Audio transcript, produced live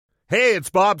Hey, it's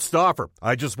Bob Stauffer.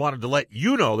 I just wanted to let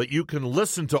you know that you can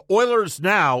listen to Oilers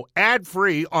Now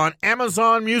ad-free on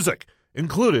Amazon Music,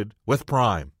 included with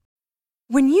Prime.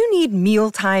 When you need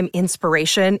mealtime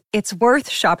inspiration, it's worth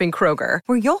shopping Kroger,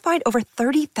 where you'll find over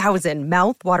 30,000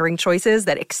 mouth-watering choices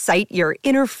that excite your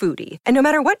inner foodie. And no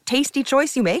matter what tasty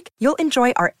choice you make, you'll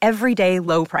enjoy our everyday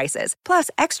low prices, plus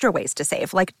extra ways to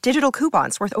save, like digital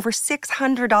coupons worth over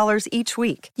 $600 each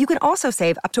week. You can also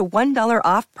save up to $1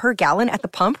 off per gallon at the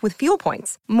pump with fuel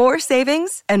points. More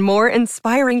savings and more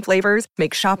inspiring flavors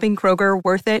make shopping Kroger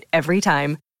worth it every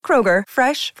time. Kroger,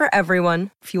 fresh for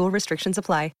everyone. Fuel restrictions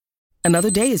apply.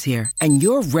 Another day is here, and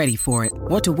you're ready for it.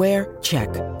 What to wear? Check.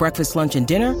 Breakfast, lunch, and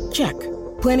dinner? Check.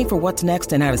 Planning for what's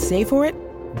next and how to save for it?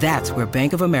 That's where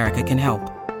Bank of America can help.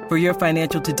 For your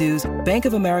financial to-dos, Bank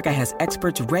of America has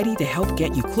experts ready to help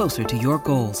get you closer to your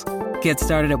goals. Get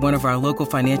started at one of our local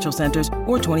financial centers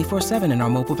or 24/7 in our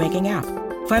mobile banking app.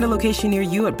 Find a location near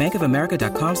you at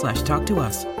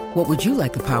bankofamerica.com/talktous. What would you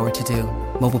like the power to do?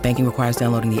 Mobile banking requires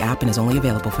downloading the app and is only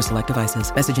available for select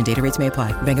devices. Message and data rates may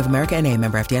apply. Bank of America N.A.,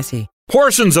 member FDIC.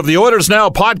 Portions of the Oilers Now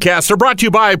podcast are brought to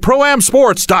you by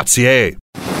ProAmSports.ca.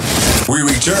 We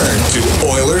return to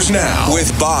Oilers Now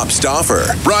with Bob Stauffer.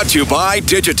 Brought to you by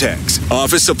Digitex.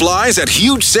 Office supplies at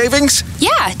huge savings?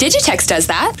 Yeah, Digitex does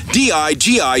that.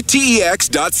 Digitex.ca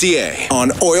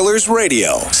on Oilers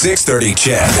Radio, 630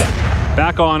 CHED.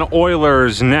 Back on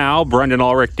Oilers Now, Brendan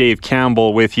Ulrich, Dave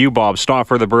Campbell with you. Bob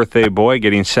Stauffer, the birthday boy,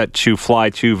 getting set to fly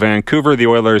to Vancouver, the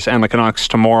Oilers and the Canucks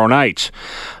tomorrow night.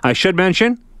 I should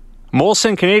mention,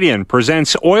 Molson Canadian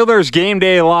presents Oilers Game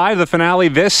Day Live, the finale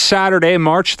this Saturday,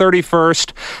 March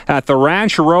 31st at the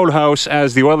Ranch Roadhouse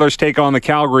as the Oilers take on the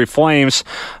Calgary Flames.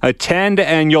 Attend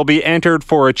and you'll be entered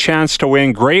for a chance to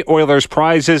win great Oilers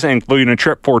prizes, including a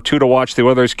trip for two to watch the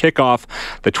Oilers kick off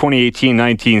the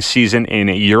 2018-19 season in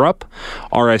Europe.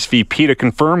 RSVP to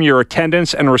confirm your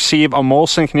attendance and receive a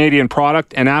Molson Canadian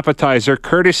product and appetizer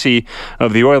courtesy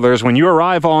of the Oilers when you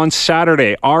arrive on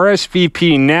Saturday.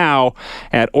 RSVP now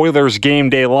at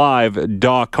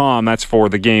OilersGameDayLive.com. That's for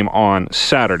the game on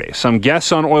Saturday. Some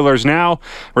guests on Oilers Now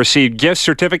received gift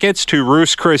certificates to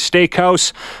Ruth's Chris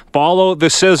Steakhouse. Follow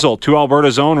the sizzle to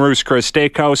Alberta's own Ruth's Chris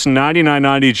Steakhouse,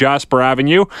 9990 Jasper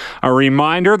Avenue. A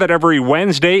reminder that every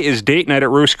Wednesday is date night at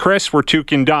Ruth's Chris, where two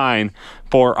can dine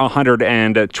for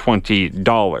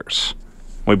 $120.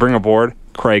 We bring aboard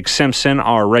Craig Simpson,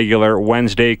 our regular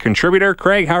Wednesday contributor.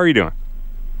 Craig, how are you doing?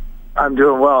 I'm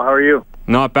doing well. How are you?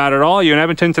 Not bad at all. You in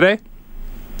Edmonton today?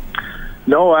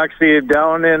 No, actually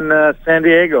down in San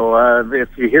Diego. If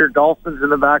you hear dolphins in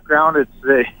the background, it's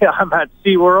I'm at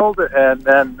SeaWorld and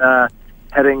then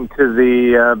heading to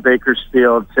the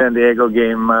Bakersfield San Diego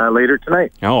game later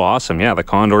tonight. Oh, awesome. Yeah, the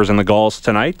Condors and the Gulls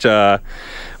tonight.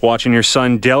 Watching your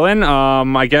son Dylan.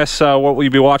 I guess what will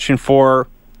you be watching for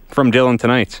from Dylan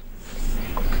tonight?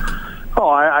 Oh,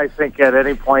 I think at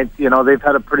any point, they've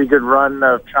had a pretty good run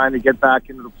of trying to get back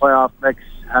into the playoff mix.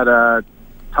 Had a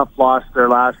tough loss their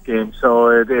last game, so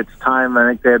it's time. I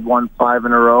think they had won 5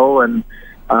 in a row, and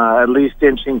at least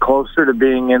inching closer to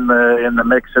being in the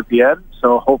mix at the end.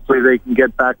 So hopefully they can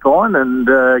get back going and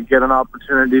get an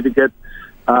opportunity to get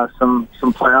some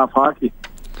playoff hockey.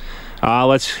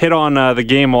 Let's hit on the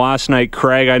game last night,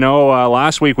 Craig. I know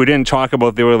last week we didn't talk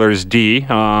about the Oilers' D,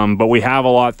 but we have a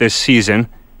lot this season.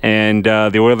 And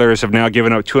the Oilers have now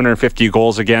given up 250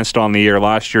 goals against on the year.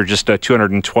 Last year, just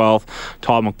 212.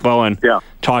 Todd McClellan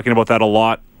talking about that a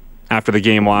lot after the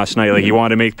game last night. Like, he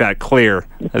wanted to make that clear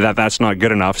that that's not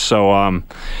good enough. So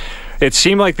it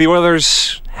seemed like the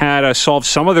Oilers had solved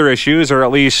some of their issues, or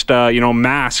at least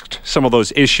masked some of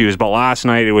those issues. But last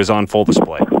night, it was on full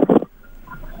display.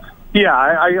 Yeah,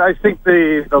 I think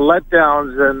the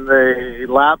letdowns and the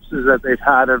lapses that they've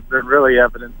had have been really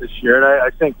evident this year. And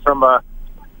I think from a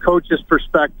coach's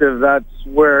perspective, that's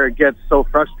where it gets so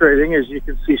frustrating, is you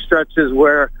can see stretches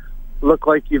where look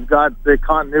like you've got the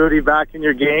continuity back in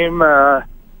your game.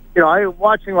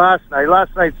 Watching last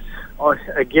night's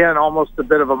again almost a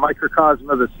bit of a microcosm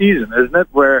of the season, isn't it?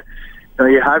 Where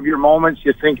you have your moments,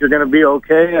 you think you're going to be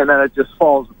okay, and then it just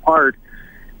falls apart.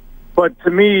 But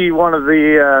to me, one of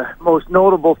the most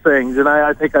notable things, and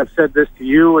I think I've said this to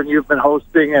you and you've been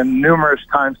hosting, and numerous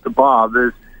times to Bob,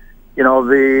 is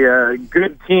the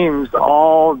good teams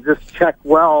all just check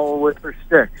well with their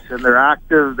sticks, and they're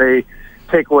active. They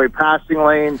take away passing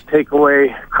lanes, take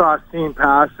away cross-seam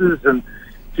passes, and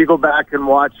if you go back and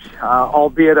watch,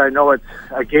 albeit I know it's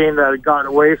a game that had gotten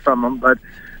away from them, but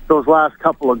those last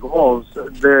couple of goals,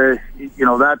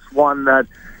 that's one that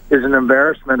is an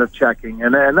embarrassment of checking,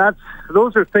 and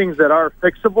those are things that are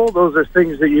fixable. Those are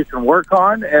things that you can work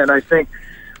on, and I think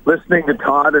listening to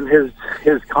Todd and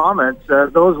his comments,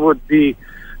 those would be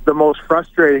the most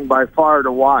frustrating by far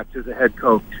to watch as a head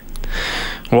coach.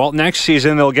 Well, next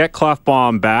season they'll get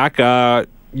Klefbom back.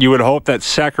 You would hope that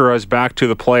Sekera is back to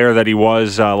the player that he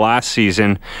was last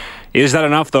season. Is that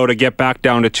enough, though, to get back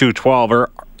down to 212? Or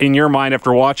in your mind,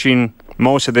 after watching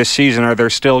most of this season, are there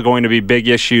still going to be big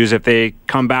issues if they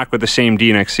come back with the same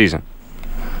D next season?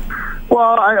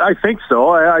 Well, I think so.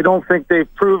 I don't think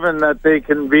they've proven that they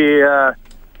can be, I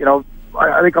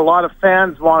think a lot of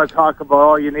fans want to talk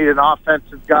about, you need an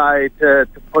offensive guy to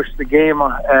push the game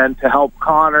and to help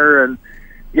Connor. And,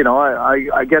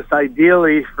 I guess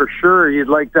ideally, for sure, you'd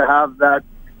like to have that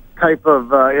type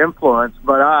of influence.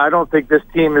 But I don't think this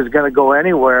team is going to go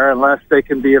anywhere unless they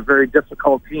can be a very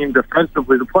difficult team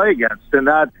defensively to play against. And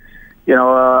that,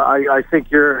 I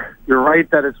think you're right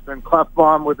that it's been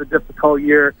Klefbom with a difficult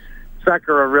year.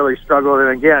 Sekera really struggled, and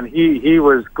again, he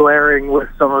was glaring with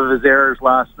some of his errors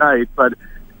last night. But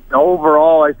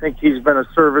overall, I think he's been a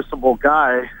serviceable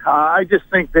guy. I just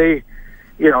think they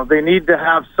need to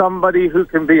have somebody who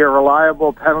can be a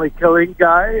reliable penalty killing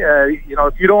guy.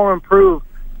 If you don't improve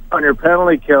on your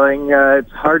penalty killing,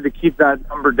 it's hard to keep that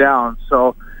number down.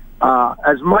 So,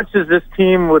 as much as this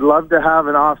team would love to have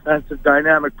an offensive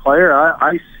dynamic player,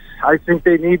 I think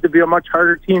they need to be a much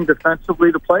harder team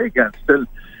defensively to play against. And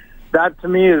that, to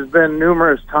me, has been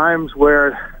numerous times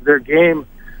where their game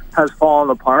has fallen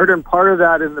apart, and part of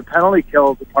that in the penalty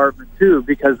kill department, too,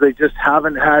 because they just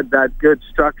haven't had that good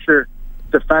structure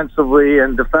defensively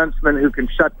and defensemen who can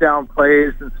shut down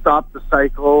plays and stop the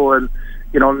cycle and,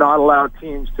 not allow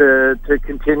teams to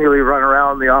continually run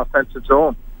around the offensive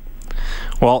zone.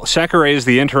 Well, Sekera is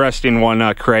the interesting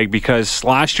one, Craig, because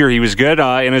last year he was good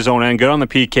in his own end, good on the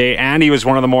PK, and he was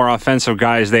one of the more offensive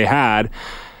guys they had.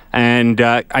 And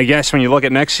I guess when you look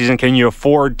at next season, can you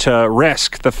afford to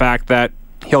risk the fact that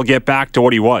he'll get back to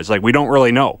what he was? Like, we don't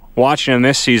really know. Watching him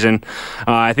this season,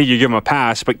 I think you give him a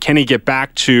pass, but can he get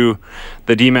back to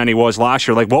the D-man he was last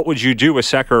year? Like, what would you do with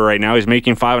Sekera right now? He's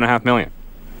making $5.5 million.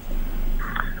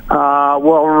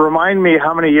 Well, remind me,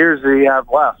 how many years do he have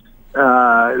left?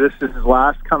 This is his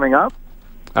last coming up?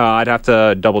 I'd have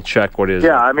to double-check what his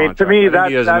contract. To me,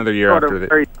 he has another year after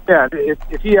that.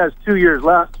 If he has 2 years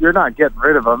left, you're not getting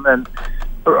rid of him, and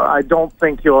I don't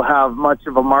think you'll have much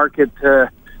of a market to,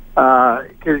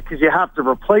 because you have to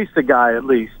replace a guy at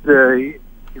least.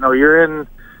 You're in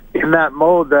that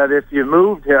mode that if you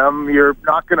moved him, you're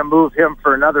not going to move him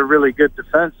for another really good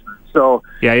defenseman. So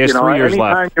yeah, he has 3 years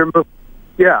left.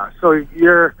 So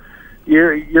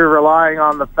you're relying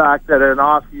on the fact that an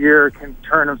off year can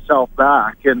turn himself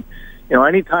back. And,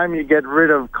 anytime you get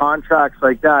rid of contracts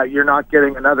like that, you're not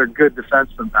getting another good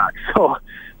defenseman back. So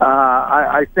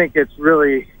I think it's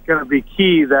really going to be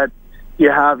key that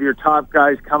you have your top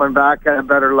guys coming back at a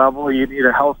better level. You need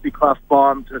a healthy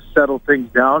Klefbom to settle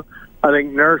things down. I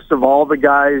think Nurse, of all the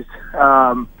guys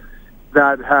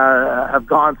that have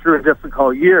gone through a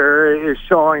difficult year, is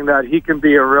showing that he can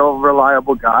be a real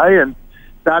reliable guy. And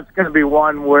that's going to be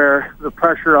one where the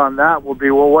pressure on that will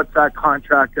be, well, what's that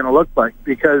contract going to look like?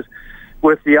 Because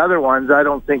with the other ones, I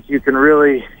don't think you can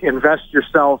really invest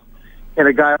yourself in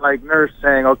a guy like Nurse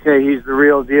saying, okay, he's the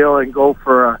real deal and go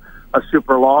for a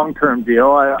super long-term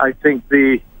deal. I think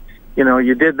you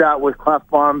did that with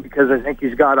Klefbom because I think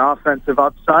he's got offensive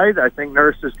upside. I think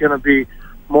Nurse is going to be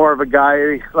more of a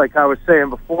guy, like I was saying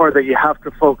before, that you have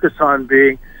to focus on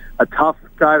being a tough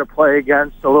guy to play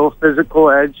against, a little physical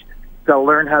edge. They'll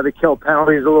learn how to kill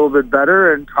penalties a little bit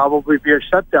better and probably be a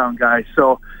shutdown guy.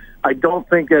 So I don't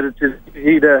think that it's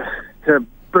easy to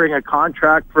bring a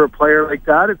contract for a player like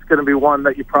that. It's going to be one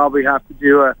that you probably have to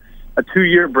do a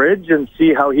 2-year bridge and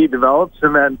see how he develops,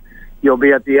 and then you'll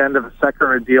be at the end of a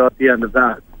Sekera deal at the end of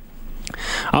that.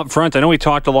 Up front, I know we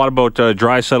talked a lot about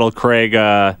Draisaitl, Craig,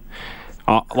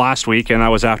 last week, and that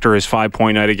was after his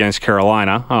 5-point night against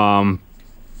Carolina.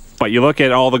 But you look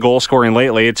at all the goal scoring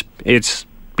lately, it's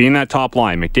being that top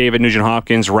line. McDavid,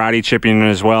 Nugent-Hopkins, Ratty chipping in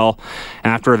as well.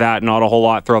 After that, not a whole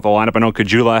lot throughout the lineup. I know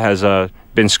Kajula has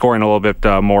been scoring a little bit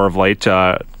more of late.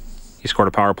 He scored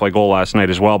a power play goal last night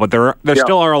as well. But there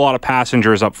still are a lot of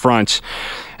passengers up front.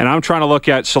 And I'm trying to look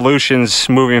at solutions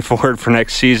moving forward for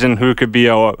next season. Who could be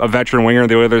a veteran winger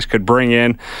the Oilers could bring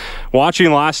in?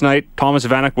 Watching last night, Thomas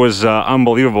Vanek was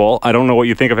unbelievable. I don't know what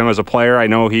you think of him as a player. I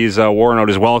know he's worn out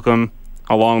his welcome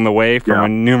along the way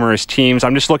from numerous teams.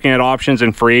 I'm just looking at options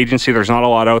in free agency. There's not a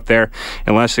lot out there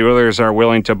unless the Oilers are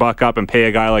willing to buck up and pay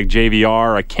a guy like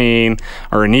JVR, a Kane,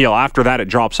 or a Neal. After that, it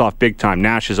drops off big time.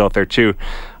 Nash is out there too.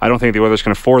 I don't think the Oilers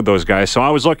can afford those guys. So I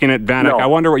was looking at Vanek. I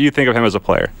wonder what you think of him as a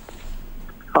player.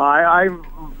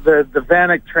 the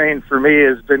Vanek train for me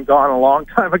has been gone a long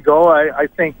time ago. I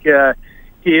think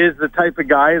he is the type of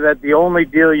guy that the only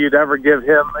deal you'd ever give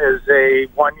him is a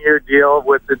one-year deal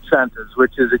with incentives,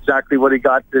 which is exactly what he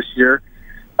got this year.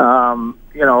 The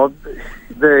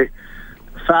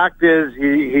fact is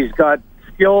he's got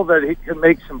skill that he can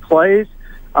make some plays.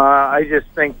 I just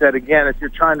think that, again, if you're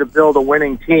trying to build a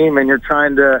winning team and you're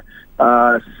trying to,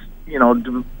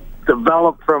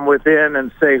 develop from within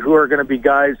and say who are going to be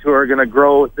guys who are going to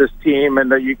grow with this team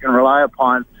and that you can rely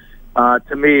upon,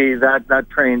 to me, that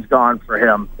train's gone for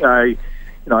him. I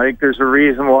think there's a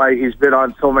reason why he's been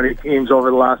on so many teams over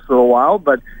the last little while,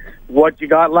 but what you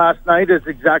got last night is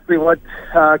exactly what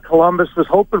Columbus was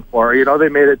hoping for. They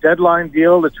made a deadline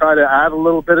deal to try to add a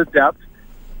little bit of depth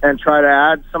and try to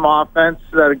add some offense.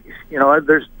 That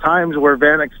there's times where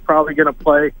Vanek's probably going to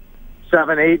play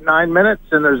 7, 8, 9 minutes,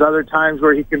 and there's other times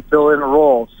where he can fill in a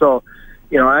role. So,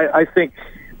 I think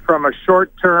from a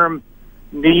short-term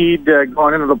need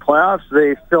going into the playoffs,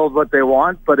 they filled what they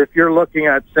want. But if you're looking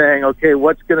at saying, okay,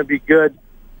 what's going to be good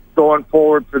going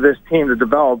forward for this team to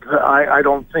develop, I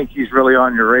don't think he's really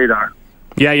on your radar.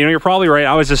 Yeah, you're probably right.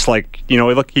 I was just like,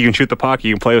 look, you can shoot the puck,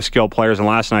 you can play with skilled players, and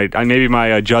last night, maybe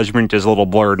my judgment is a little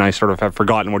blurred, and I sort of have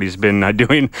forgotten what he's been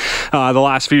doing the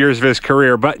last few years of his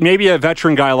career. But maybe a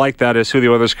veteran guy like that is who the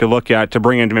Oilers could look at to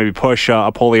bring in to maybe push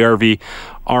a Puljujärvi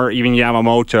or even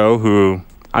Yamamoto, who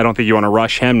I don't think you want to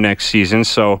rush him next season.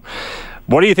 So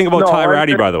what do you think about Ty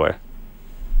Rattie, by the way?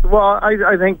 Well,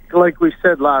 I think, like we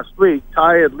said last week,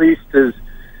 Ty at least is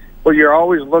what you're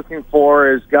always looking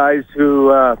for is guys who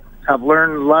have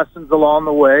learned lessons along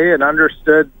the way and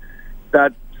understood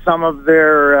that some of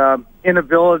their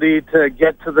inability to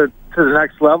get to the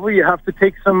next level, you have to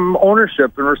take some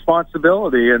ownership and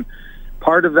responsibility. And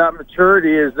part of that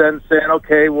maturity is then saying,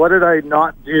 okay, what did I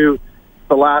not do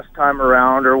the last time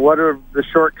around, or what are the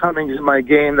shortcomings in my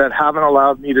game that haven't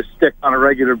allowed me to stick on a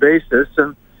regular basis,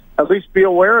 and at least be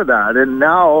aware of that. And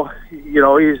now,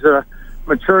 he's a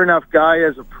mature enough guy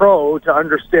as a pro to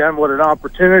understand what an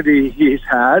opportunity he's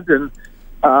had, and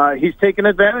he's taken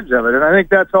advantage of it. And I think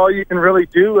that's all you can really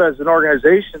do as an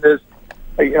organization is,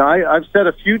 I've said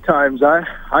a few times,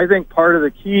 I think part of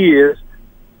the key is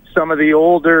some of the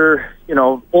older,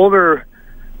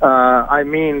 I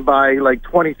mean by like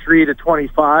 23 to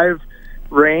 25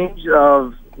 range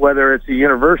of whether it's a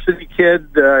university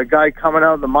kid, a guy coming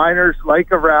out of the minors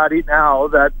like a Rattie now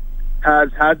that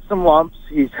has had some lumps,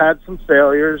 he's had some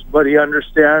failures, but he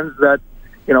understands that,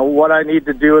 what I need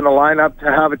to do in the lineup to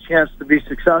have a chance to be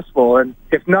successful. And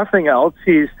if nothing else,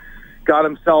 he's got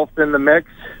himself in the mix.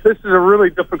 This is a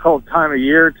really difficult time of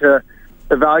year to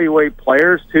evaluate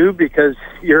players too, because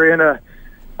you're in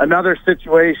another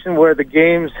situation where the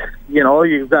games,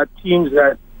 you've got teams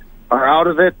that are out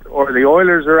of it or the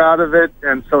Oilers are out of it.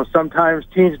 And so sometimes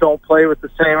teams don't play with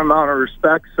the same amount of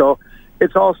respect. So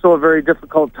it's also a very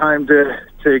difficult time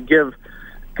to give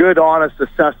good, honest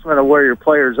assessment of where your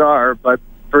players are. But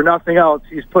for nothing else,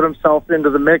 he's put himself into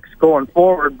the mix going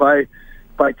forward by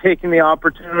taking the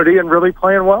opportunity and really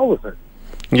playing well with it.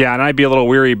 Yeah, and I'd be a little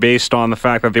weary based on the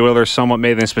fact that the Oilers somewhat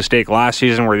made this mistake last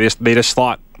season where they just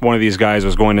thought one of these guys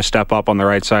was going to step up on the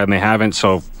right side, and they haven't.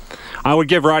 So I would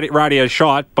give Rattie a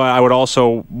shot, but I would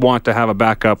also want to have a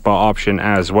backup option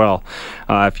as well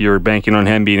if you're banking on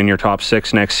him being in your top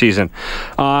 6 next season.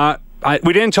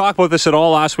 We didn't talk about this at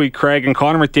all last week, Craig, and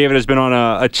Connor McDavid has been on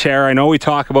a tear. I know we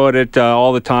talk about it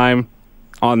all the time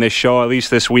on this show. At least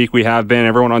this week we have been.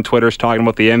 Everyone on Twitter is talking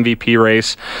about the MVP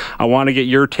race. I want to get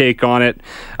your take on it.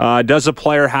 Does a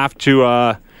player have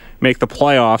to make the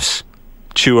playoffs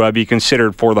to be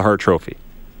considered for the Hart Trophy?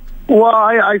 Well,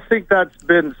 I think that's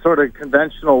been sort of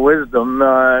conventional wisdom,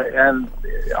 and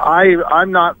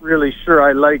I'm not really sure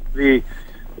I like the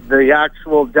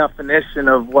actual definition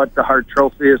of what the Hart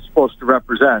Trophy is supposed to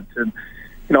represent. And,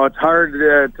 it's hard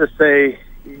to say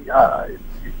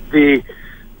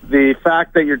the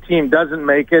fact that your team doesn't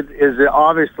make it is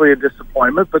obviously a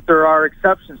disappointment, but there are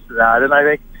exceptions to that. And I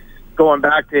think going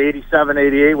back to 87,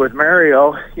 88 with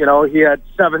Mario, he had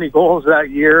 70 goals that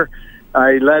year.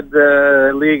 He led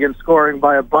the league in scoring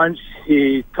by a bunch.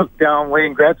 He took down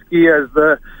Wayne Gretzky as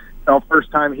the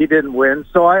first time he didn't win.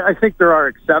 So I think there are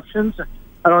exceptions.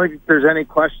 I don't think there's any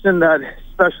question that,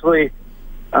 especially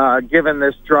given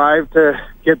this drive to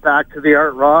get back to the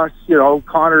Art Ross,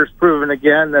 Connor's proven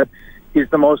again that he's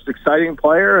the most exciting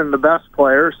player and the best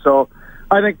player. So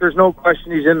I think there's no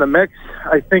question he's in the mix.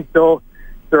 I think, though,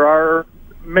 there are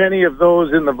many of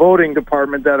those in the voting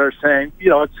department that are saying,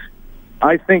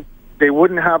 I think they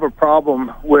wouldn't have a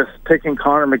problem with picking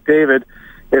Connor McDavid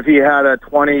if he had a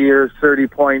 20 or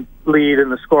 30-point lead in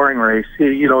the scoring race.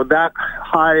 That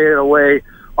high and away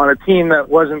on a team that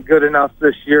wasn't good enough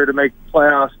this year to make the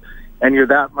playoffs, and you're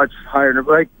that much higher.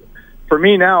 Like, for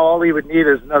me now, all he would need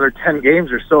is another 10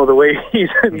 games or so the way he's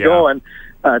been going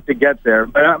to get there.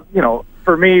 But,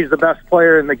 for me, he's the best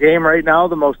player in the game right now,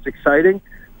 the most exciting.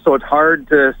 So it's hard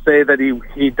to say that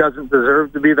he doesn't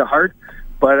deserve to be the Hart.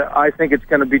 But I think it's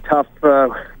going to be tough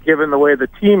given the way the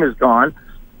team has gone.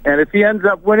 And if he ends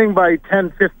up winning by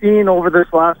 10-15 over this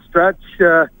last stretch,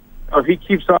 if he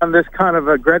keeps on this kind of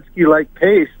a Gretzky-like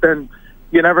pace, then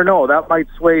you never know. That might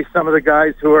sway some of the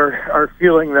guys who are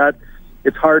feeling that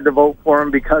it's hard to vote for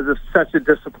him because of such a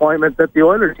disappointment that the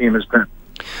Oilers team has been.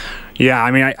 Yeah,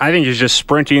 I mean, I think he's just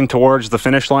sprinting towards the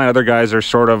finish line. Other guys are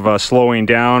sort of slowing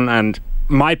down, and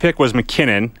my pick was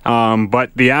McKinnon,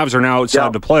 but the Avs are now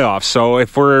outside the playoffs. So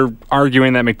if we're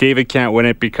arguing that McDavid can't win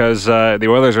it because the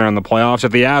Oilers are in the playoffs,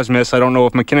 if the Avs miss, I don't know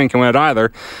if McKinnon can win it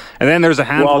either. And then there's a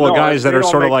handful of guys that are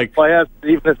sort of like... Playoffs,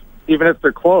 even if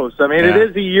they're close. I mean, it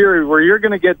is a year where you're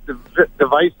going to get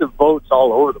divisive votes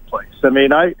all over the place. I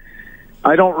mean, I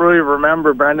don't really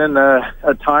remember, Brendan,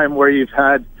 a time where you've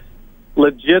had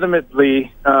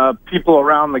legitimately people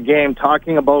around the game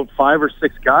talking about 5 or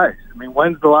 6 guys. I mean,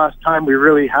 when's the last time we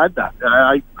really had that?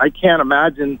 I can't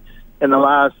imagine in the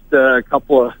last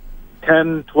couple of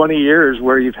 10, 20 years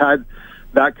where you've had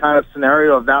that kind of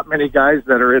scenario of that many guys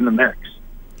that are in the mix.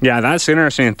 Yeah, that's the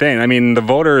interesting thing. I mean, the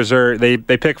voters they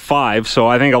pick 5, so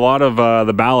I think a lot of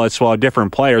the ballots will have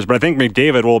different players, but I think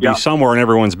McDavid will be somewhere in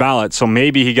everyone's ballot, so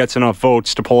maybe he gets enough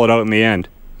votes to pull it out in the end.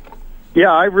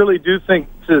 Yeah, I really do think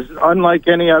this is unlike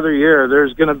any other year.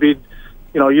 There's going to be,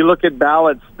 you look at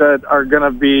ballots that are going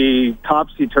to be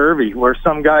topsy-turvy, where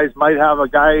some guys might have a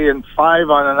guy in 5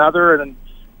 on another, and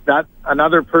that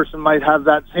another person might have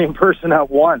that same person at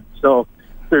 1. So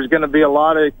there's going to be a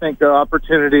lot, I think,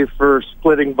 opportunity for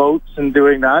splitting votes and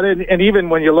doing that. And even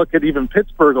when you look at even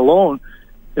Pittsburgh alone,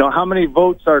 how many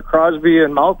votes are Crosby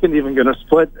and Malkin even going to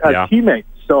split as teammates?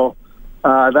 So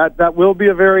that will be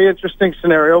a very interesting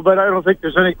scenario, but I don't think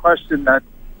there's any question that,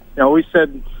 we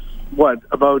said,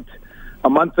 about a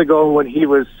month ago when he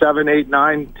was 7, 8,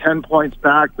 9, 10 points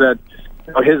back, that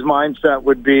his mindset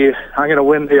would be, I'm going to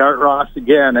win the Art Ross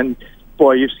again. And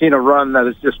boy, you've seen a run that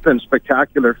has just been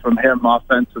spectacular from him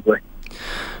offensively.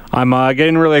 I'm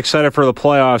getting really excited for the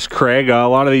playoffs, Craig. A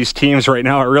lot of these teams right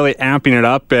now are really amping it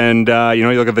up, and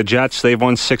you look at the Jets; they've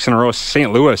won 6 in a row.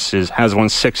 St. Louis has won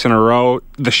 6 in a row.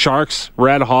 The Sharks,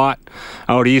 red hot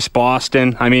out east,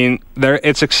 Boston. I mean,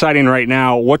 it's exciting right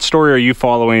now. What story are you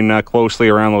following closely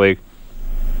around the league?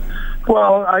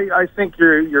 Well, I think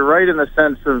you're right in the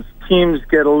sense of teams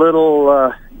get a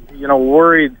little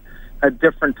worried at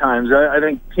different times. I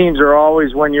think teams are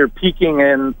always, when you're peaking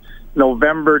in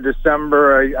November,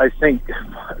 December, I think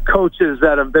coaches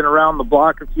that have been around the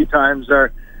block a few times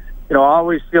are,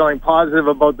 always feeling positive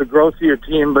about the growth of your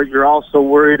team, but you're also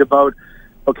worried about,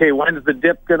 okay, when's the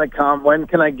dip going to come? When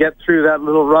can I get through that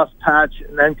little rough patch,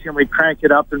 and then can we crank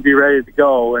it up and be ready to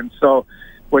go? And so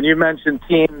when you mention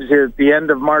teams at the end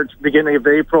of March, beginning of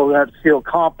April that feel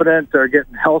confident, are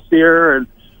getting healthier and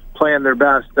playing their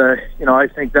best, I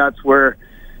think that's where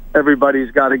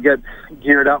everybody's got to get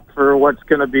geared up for what's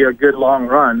going to be a good long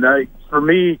run. For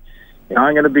me,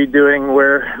 I'm going to be doing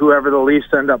whoever the Leafs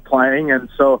end up playing, and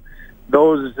so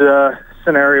those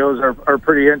scenarios are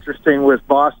pretty interesting with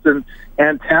Boston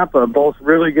and Tampa, both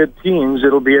really good teams.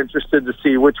 It'll be interesting to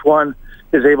see which one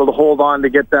is able to hold on to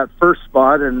get that first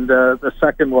spot, and the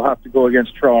second will have to go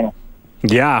against Toronto.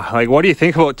 Yeah, what do you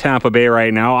think about Tampa Bay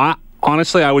right now?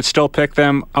 Honestly, I would still pick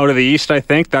them out of the East, I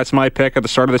think. That's my pick at the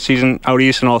start of the season, out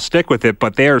East, and I'll stick with it.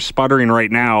 But they are sputtering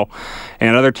right now,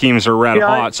 and other teams are red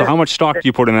hot. So how much stock do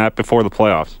you put in that before the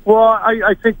playoffs? Well,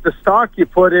 I think the stock you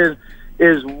put in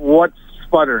is what's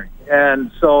sputtering. And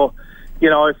so,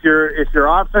 if your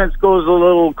offense goes a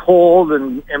little cold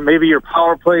and maybe your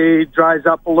power play dries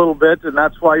up a little bit, and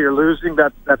that's why you're losing,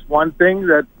 that's one thing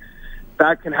that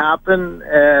can happen,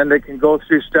 and it can go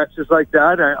through stretches like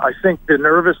that. I think the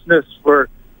nervousness for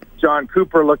John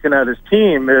Cooper looking at his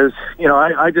team is,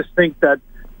 I just think that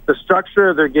the structure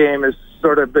of their game has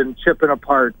sort of been chipping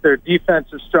apart. Their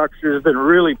defensive structure has been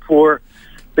really poor.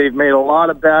 They've made a lot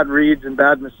of bad reads and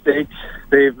bad mistakes.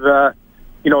 They've,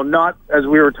 not, as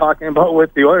we were talking about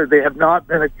with the Oilers, they have not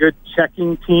been a good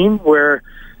checking team where,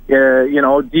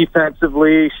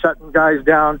 defensively shutting guys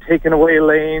down, taking away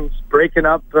lanes, breaking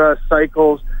up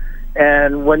cycles.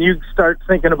 And when you start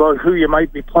thinking about who you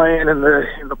might be playing in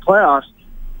the playoffs,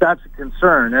 that's a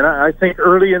concern. And I think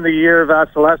early in the year,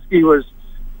 Vasilevsky was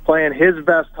playing his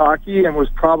best hockey and was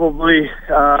probably,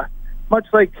 much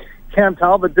like Cam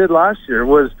Talbot did last year,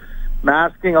 was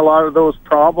masking a lot of those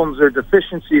problems or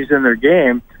deficiencies in their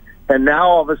game. And now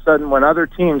all of a sudden, when other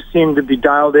teams seem to be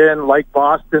dialed in, like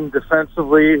Boston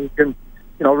defensively, who can,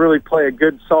 really play a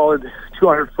good, solid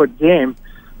 200-foot game,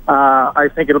 I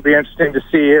think it'll be interesting to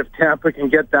see if Tampa can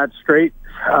get that straight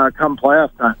come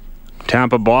playoff time.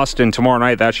 Tampa-Boston tomorrow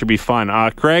night. That should be fun.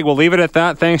 Craig, we'll leave it at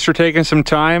that. Thanks for taking some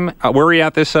time. Where are you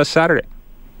at this Saturday?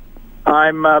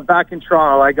 I'm back in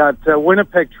Toronto. I got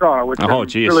Winnipeg, Toronto, which I'm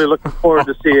really looking forward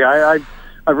to see. I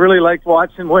really liked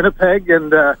watching Winnipeg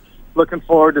and looking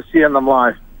forward to seeing them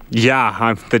live.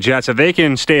 Yeah, the Jets, if they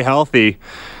can stay healthy,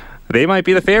 they might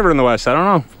be the favorite in the West. I don't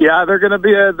know. Yeah, they're going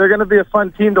to be a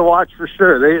fun team to watch for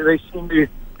sure. They seem to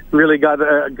really got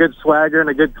a good swagger and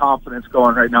a good confidence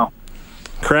going right now.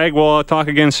 Craig, we'll talk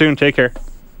again soon. Take care.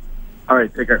 All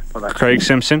right, take care. Bye-bye. Craig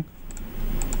Simpson,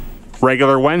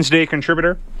 regular Wednesday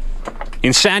contributor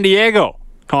in San Diego.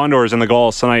 Condors and the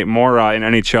Gulls tonight. More in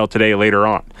NHL Today later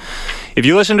on. If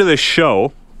you listen to this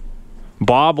show,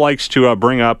 Bob likes to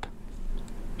bring up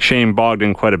Shane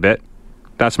Bogdan quite a bit.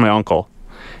 That's my uncle.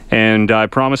 And I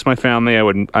promised my family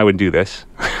I would do this.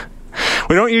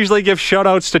 We don't usually give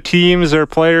shout-outs to teams or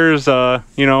players,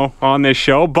 on this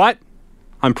show, but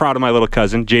I'm proud of my little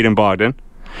cousin, Jayden Bogdan.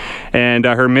 And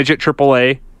her midget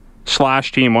AAA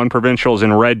 / team won provincials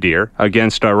in Red Deer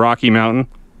against Rocky Mountain,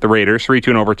 the Raiders, 3-2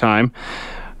 in overtime.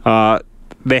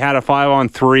 They had a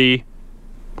 5-on-3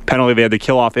 penalty they had to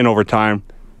kill off in overtime.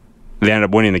 They ended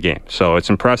up winning the game. So it's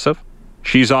impressive.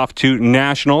 She's off to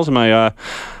nationals, my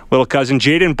little cousin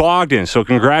Jayden Bogdan. So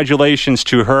congratulations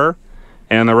to her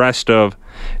and the rest of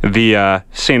the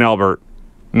St. Albert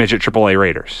midget AAA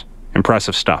Raiders.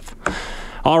 Impressive stuff.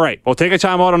 All right, we'll take a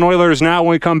time out on Oilers now.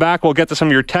 When we come back, we'll get to some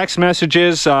of your text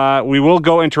messages. We will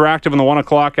go interactive in the 1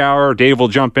 o'clock hour. Dave will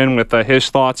jump in with his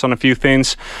thoughts on a few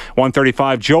things.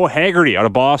 1:35, Joe Haggerty out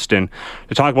of Boston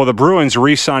to talk about the Bruins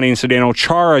re-signing Zdeno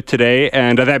Chara today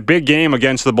and that big game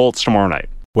against the Bolts tomorrow night.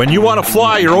 When you want to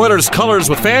fly your Oilers colors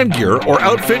with fan gear or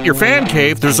outfit your fan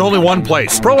cave, there's only one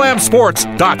place,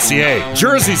 ProAmSports.ca.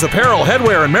 Jerseys, apparel,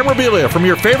 headwear, and memorabilia from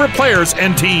your favorite players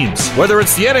and teams. Whether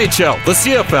it's the NHL, the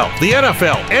CFL, the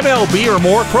NFL, MLB, or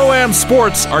more, Pro-Am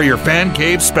Sports are your fan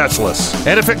cave specialists.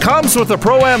 And if it comes with a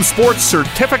Pro-Am Sports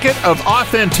Certificate of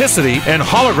Authenticity and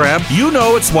hologram, you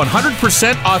know it's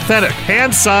 100% authentic,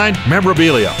 hand-signed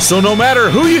memorabilia. So no matter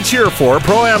who you cheer for,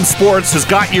 Pro-Am Sports has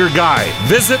got your guy.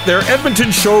 Visit their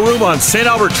Edmonton showroom on St.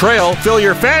 Albert Trail. Fill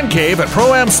your fan cave at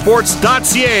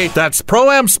ProAmSports.ca. That's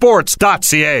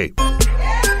ProAmSports.ca.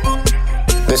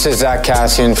 This is Zach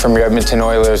Cassian from your Edmonton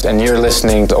Oilers, and you're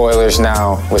listening to Oilers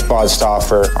Now with Bob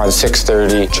Stauffer on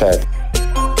 630 CHED.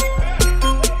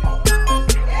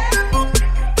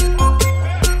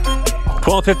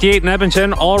 12:58 in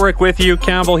Edmonton. Ulrich with you.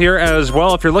 Campbell here as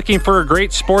well. If you're looking for a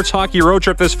great sports hockey road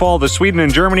trip this fall to Sweden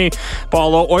and Germany,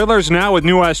 follow Oilers Now with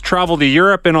New West travel to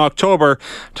Europe in October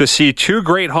to see 2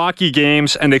 great hockey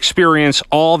games and experience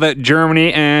all that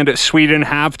Germany and Sweden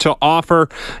have to offer.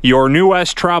 Your New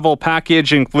West travel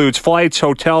package includes flights,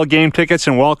 hotel, game tickets,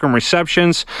 and welcome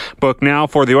receptions. Book now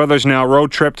for the Oilers Now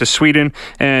road trip to Sweden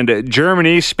and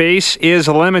Germany. Space is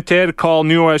limited. Call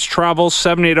New West Travel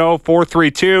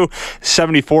 780-432-7446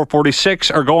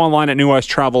 or go online at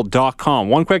newwesttravel.com.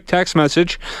 One quick text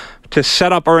message to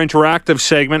set up our interactive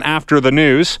segment after the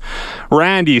news.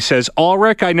 Randy says,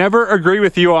 Ulrich, I never agree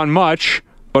with you on much,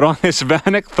 but on this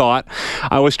Vanek thought,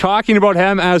 I was talking about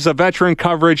him as a veteran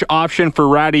coverage option for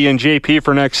Ratty and JP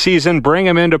for next season. Bring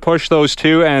him in to push those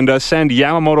two and send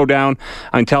Yamamoto down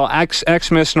until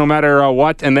Xmas no matter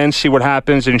what, and then see what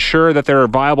happens. Ensure that there are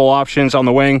viable options on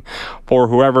the wing for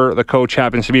whoever the coach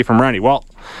happens to be from Randy. Well,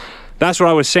 that's what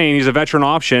I was saying. He's a veteran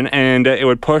option, and it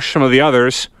would push some of the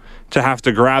others to have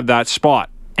to grab that spot.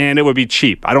 And it would be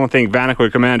cheap. I don't think Vanek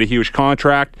would command a huge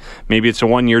contract. Maybe it's a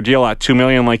 1-year deal at $2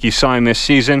 million like he signed this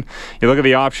season. You look at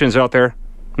the options out there,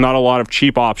 not a lot of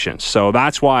cheap options. So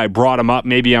that's why I brought him up.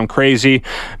 Maybe I'm crazy.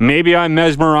 Maybe I'm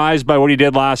mesmerized by what he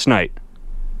did last night.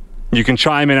 You can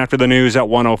chime in after the news at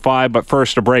 1:05, but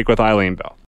first a break with Eileen Bell.